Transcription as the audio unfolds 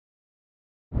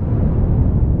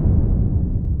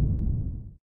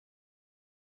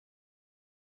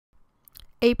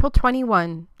April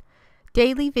 21,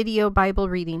 Daily Video Bible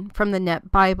Reading from the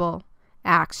Net Bible,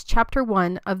 Acts chapter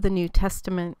 1 of the New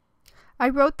Testament. I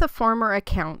wrote the former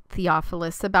account,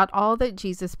 Theophilus, about all that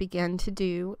Jesus began to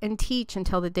do and teach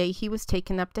until the day he was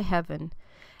taken up to heaven,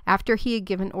 after he had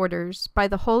given orders by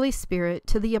the Holy Spirit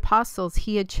to the apostles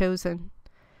he had chosen.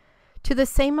 To the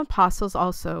same apostles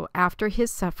also, after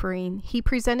his suffering, he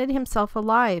presented himself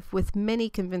alive with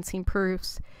many convincing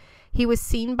proofs. He was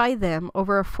seen by them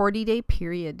over a 40-day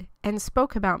period and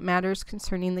spoke about matters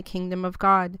concerning the kingdom of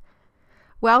God.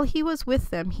 While he was with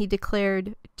them, he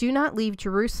declared, "Do not leave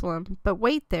Jerusalem, but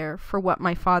wait there for what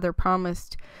my Father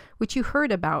promised, which you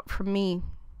heard about from me.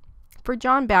 For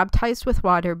John baptized with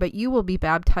water, but you will be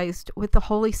baptized with the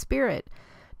Holy Spirit,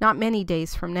 not many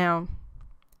days from now."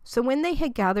 So when they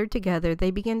had gathered together, they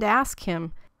began to ask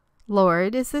him,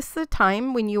 "Lord, is this the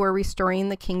time when you are restoring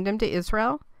the kingdom to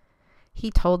Israel?" He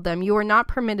told them, "You are not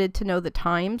permitted to know the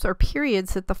times or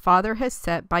periods that the Father has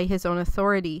set by his own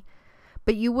authority,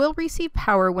 but you will receive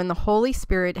power when the Holy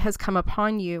Spirit has come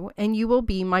upon you, and you will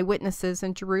be my witnesses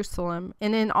in Jerusalem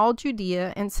and in all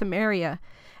Judea and Samaria,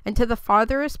 and to the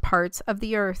farthest parts of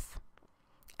the earth."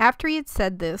 After he had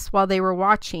said this, while they were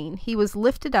watching, he was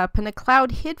lifted up, and a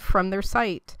cloud hid from their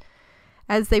sight.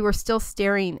 As they were still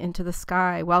staring into the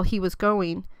sky while he was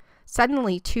going,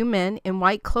 suddenly 2 men in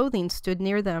white clothing stood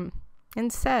near them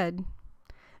and said,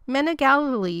 "Men of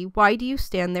Galilee, why do you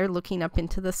stand there looking up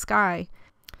into the sky?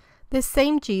 This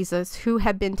same Jesus who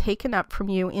had been taken up from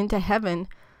you into heaven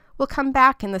will come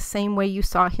back in the same way you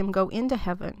saw him go into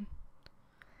heaven."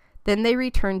 Then they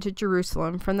returned to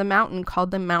Jerusalem from the mountain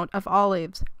called the Mount of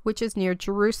Olives, which is near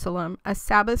Jerusalem, a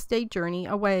Sabbath day journey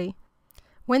away.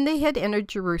 When they had entered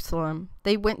Jerusalem,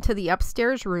 they went to the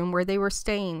upstairs room where they were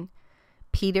staying.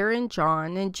 Peter and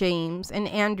John and James and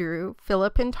Andrew,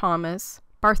 Philip and Thomas,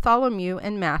 Bartholomew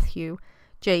and Matthew,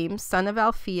 James son of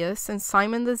Alphaeus and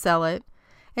Simon the Zealot,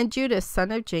 and Judas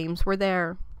son of James were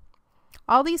there.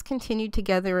 All these continued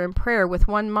together in prayer with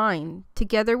one mind,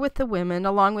 together with the women,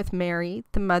 along with Mary,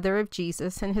 the mother of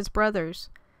Jesus, and his brothers.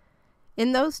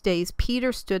 In those days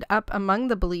Peter stood up among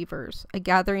the believers, a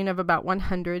gathering of about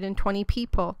 120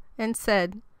 people, and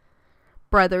said,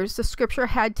 "Brothers, the scripture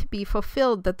had to be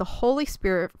fulfilled that the Holy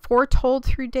Spirit foretold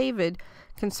through David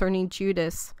concerning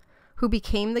Judas, who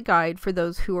became the guide for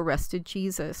those who arrested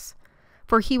Jesus.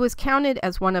 For he was counted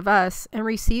as one of us and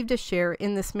received a share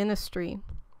in this ministry.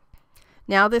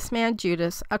 Now this man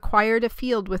Judas acquired a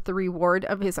field with the reward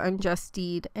of his unjust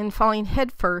deed, and falling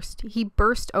headfirst, he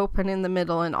burst open in the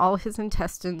middle, and all his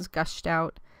intestines gushed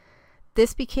out.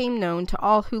 This became known to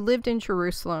all who lived in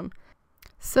Jerusalem,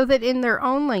 so that in their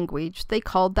own language they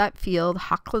called that field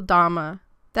Hakladama,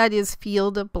 that is,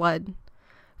 field of blood.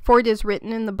 For it is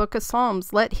written in the book of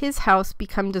Psalms, 'Let his house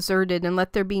become deserted, and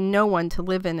let there be no one to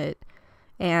live in it,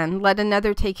 and let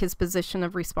another take his position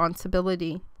of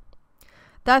responsibility.'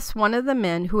 Thus one of the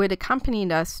men who had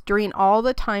accompanied us during all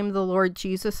the time the Lord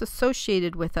Jesus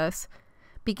associated with us,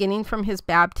 beginning from his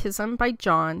baptism by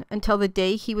John until the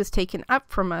day he was taken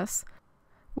up from us,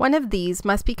 one of these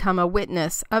must become a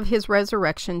witness of his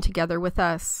resurrection together with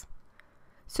us."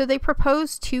 So they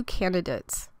proposed 2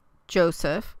 candidates,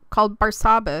 Joseph, called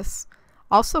Barsabbas,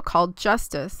 also called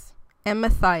Justus, and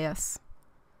Matthias.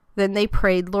 Then they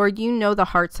prayed, "Lord, you know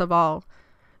the hearts of all.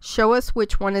 Show us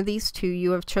which one of these 2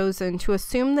 you have chosen to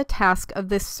assume the task of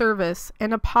this service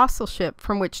and apostleship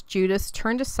from which Judas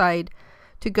turned aside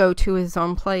to go to his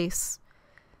own place."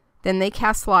 Then they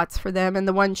cast lots for them, and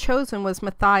the one chosen was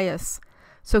Matthias.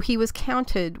 So he was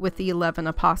counted with the 11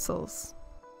 apostles.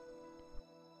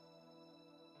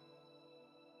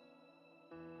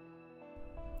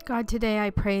 God, today I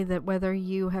pray that whether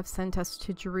you have sent us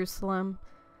to Jerusalem,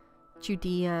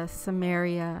 Judea,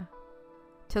 Samaria,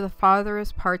 to the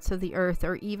farthest parts of the earth,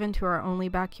 or even to our only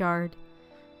backyard,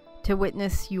 to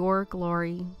witness your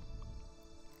glory,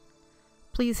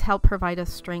 please help provide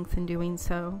us strength in doing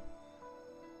so.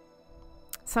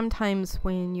 Sometimes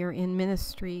when you're in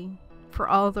ministry, for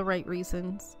all the right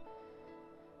reasons,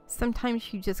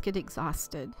 sometimes you just get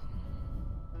exhausted.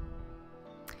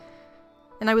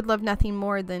 And I would love nothing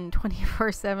more than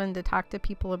 24/7 to talk to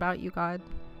people about you, God.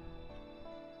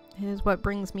 It is what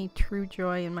brings me true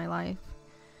joy in my life.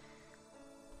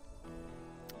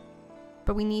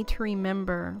 But we need to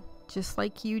remember, just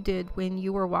like you did when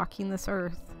you were walking this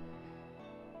earth,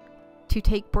 to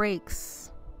take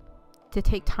breaks, to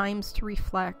take times to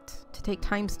reflect, to take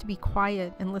times to be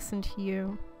quiet and listen to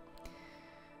you.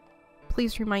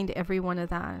 Please remind everyone of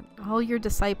that. All your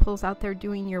disciples out there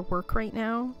doing your work right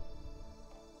now,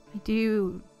 I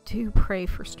do pray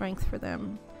for strength for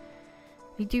them.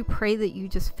 I do pray that you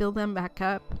just fill them back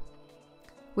up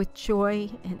with joy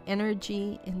and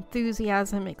energy,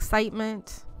 enthusiasm,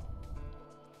 excitement,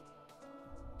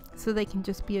 so they can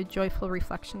just be a joyful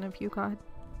reflection of you, God.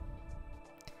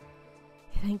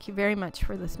 I thank you very much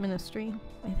for this ministry.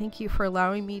 I thank you for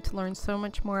allowing me to learn so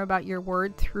much more about your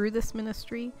word through this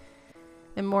ministry,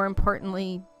 and more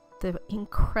importantly, the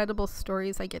incredible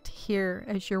stories I get to hear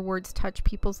as your words touch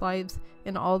people's lives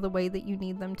in all the way that you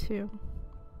need them to.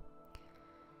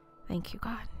 Thank you,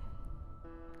 God.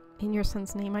 In your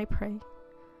son's name I pray.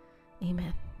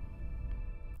 Amen.